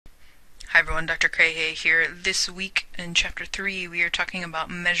Hi everyone, Dr. Crahay here. This week in Chapter 3 we are talking about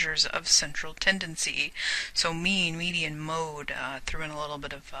measures of central tendency. So mean, median, mode, threw in a little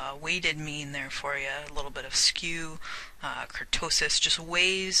bit of weighted mean there for you, a little bit of skew, kurtosis, just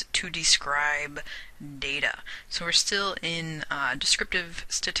ways to describe data. So we're still in descriptive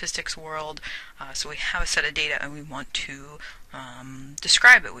statistics world, so we have a set of data and we want to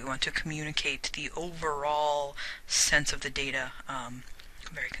describe it. We want to communicate the overall sense of the data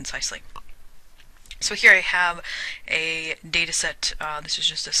very concisely. So here I have a data set, this is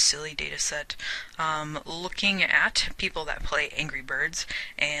just a silly data set, looking at people that play Angry Birds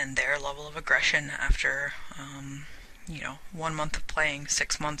and their level of aggression after 1 month of playing,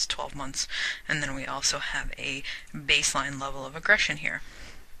 6 months, 12 months, and then we also have a baseline level of aggression here.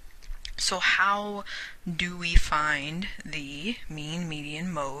 So how do we find the mean,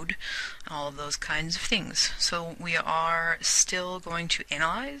 median, mode, all of those kinds of things? So we are still going to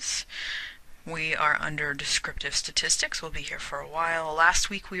analyze. We are under descriptive statistics. We'll be here for a while. Last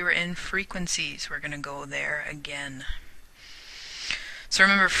week we were in frequencies. We're going to go there again. So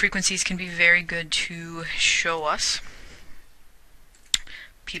remember, frequencies can be very good to show us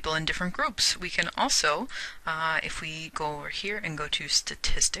people in different groups. We can also, if we go over here and go to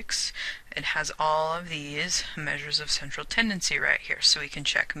statistics, it has all of these measures of central tendency right here. So we can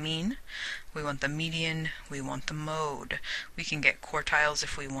check mean, we want the median, we want the mode. We can get quartiles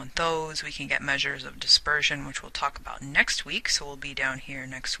if we want those. We can get measures of dispersion, which we'll talk about next week, so we'll be down here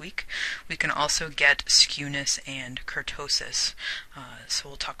next week. We can also get skewness and kurtosis, so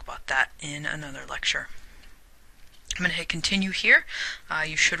we'll talk about that in another lecture. I'm going to hit continue here.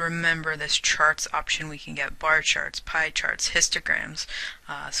 You should remember this charts option. We can get bar charts, pie charts, histograms.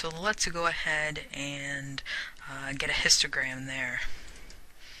 So let's go ahead and get a histogram there.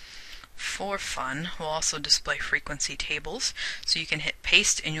 For fun, we'll also display frequency tables. So you can hit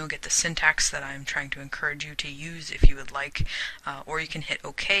paste and you'll get the syntax that I'm trying to encourage you to use if you would like. Or you can hit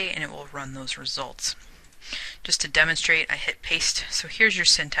OK and it will run those results. Just to demonstrate, I hit paste. So here's your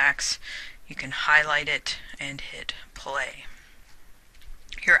syntax. You can highlight it and hit play.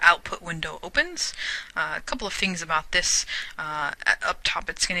 Your output window opens. A couple of things about this. Up top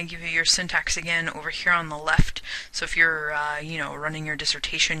it's going to give you your syntax again over here on the left. So if you're running your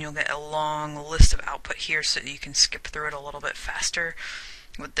dissertation, you'll get a long list of output here so that you can skip through it a little bit faster.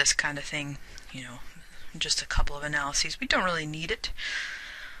 With this kind of thing, just a couple of analyses. We don't really need it.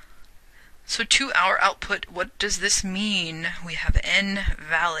 So to our output, what does this mean? We have n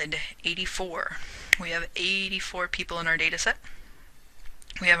valid 84. We have 84 people in our data set.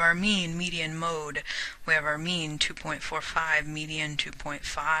 We have our mean, median, mode. We have our mean 2.45, median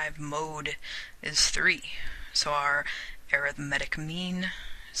 2.5, mode is 3. So our arithmetic mean,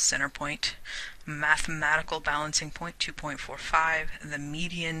 center point, mathematical balancing point 2.45, the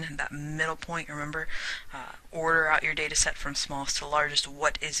median, that middle point, remember, order out your data set from smallest to largest,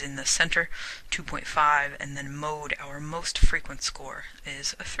 what is in the center, 2.5, and then mode, our most frequent score,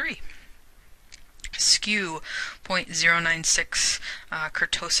 is a 3. Skew 0.096,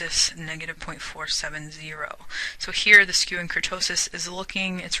 kurtosis negative 0.470. So here the skew and kurtosis is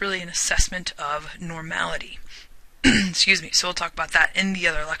it's really an assessment of normality. Excuse me, so we'll talk about that in the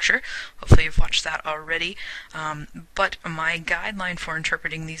other lecture. Hopefully you've watched that already. But my guideline for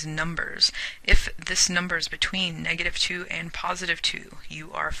interpreting these numbers, if this number is between -2 and +2,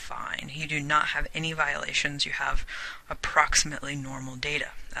 you are fine. You do not have any violations. You have approximately normal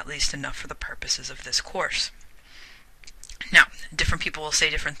data, at least enough for the purposes of this course. Now, different people will say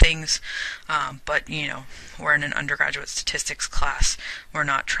different things, but we're in an undergraduate statistics class. We're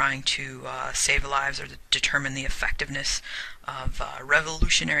not trying to save lives or to determine the effectiveness of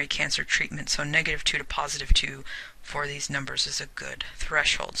revolutionary cancer treatment. So -2 to +2 for these numbers is a good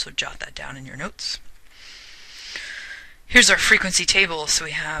threshold. So jot that down in your notes. Here's our frequency table. So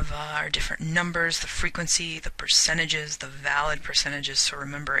we have our different numbers, the frequency, the percentages, the valid percentages. So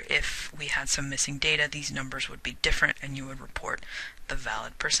remember, if we had some missing data, these numbers would be different and you would report the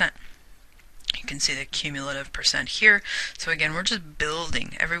valid percent. You can see the cumulative percent here. So again, we're just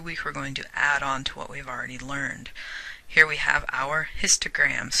building. Every week we're going to add on to what we've already learned. Here we have our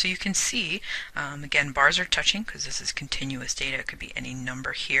histogram. So you can see, again, bars are touching because this is continuous data. It could be any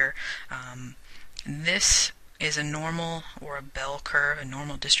number here. This is a normal or a bell curve, a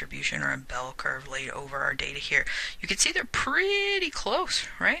normal distribution or a bell curve laid over our data here. You can see they're pretty close,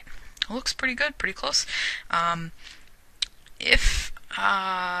 right? It looks pretty good, pretty close. I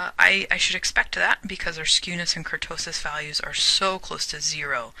should expect that because our skewness and kurtosis values are so close to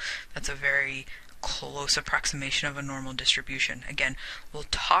 0. That's a very close approximation of a normal distribution. Again, we'll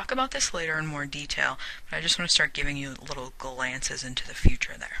talk about this later in more detail, but I just want to start giving you little glances into the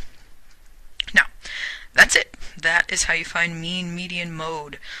future there. is how you find mean, median,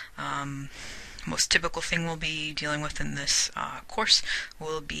 mode. Most typical thing we'll be dealing with in this course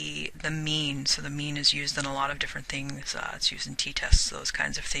will be the mean. So the mean is used in a lot of different things. It's used in t-tests, those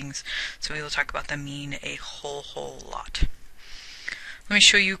kinds of things. So we will talk about the mean a whole lot. Let me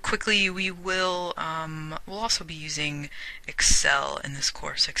show you quickly. We'll also be using Excel in this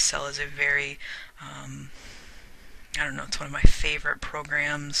course. Excel is a very I don't know, it's one of my favorite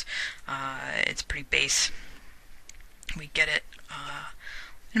programs. It's pretty base. We get it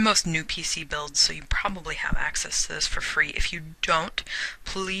in most new PC builds, so you probably have access to this for free. If you don't,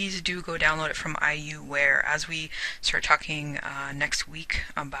 please do go download it from IUware. As we start talking next week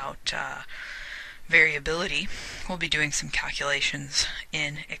about variability, we'll be doing some calculations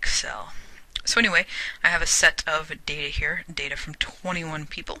in Excel. So anyway, I have a set of data here, data from 21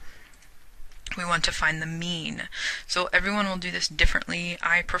 people. We want to find the mean. So everyone will do this differently.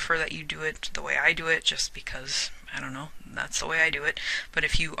 I prefer that you do it the way I do it, just because, I don't know, that's the way I do it. But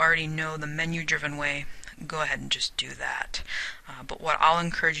if you already know the menu-driven way, go ahead and just do that. But what I'll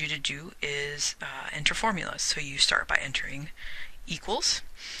encourage you to do is enter formulas. So you start by entering equals.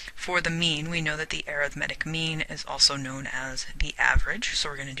 For the mean, we know that the arithmetic mean is also known as the average. So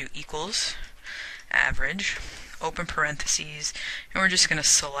we're going to do equals average, open parentheses, and we're just going to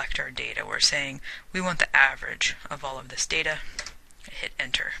select our data. We're saying we want the average of all of this data. Hit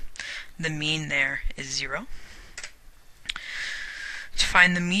enter. The mean there is 0. To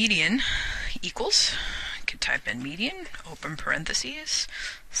find the median, equals, you could type in median, open parentheses,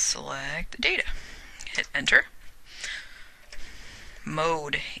 select the data. Hit enter.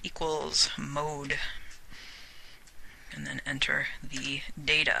 Mode equals mode, and then enter the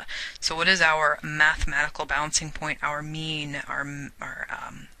data. So what is our mathematical balancing point? Our mean,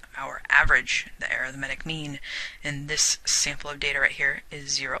 our average, the arithmetic mean in this sample of data right here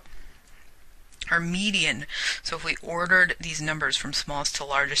is 0. Our median, so if we ordered these numbers from smallest to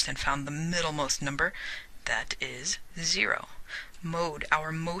largest and found the middlemost number, that is 0. Mode,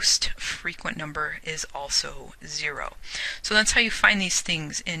 our most frequent number, is also 0. So that's how you find these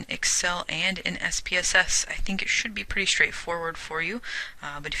things in Excel and in SPSS. I think it should be pretty straightforward for you,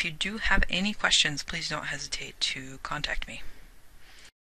 but if you do have any questions, please don't hesitate to contact me.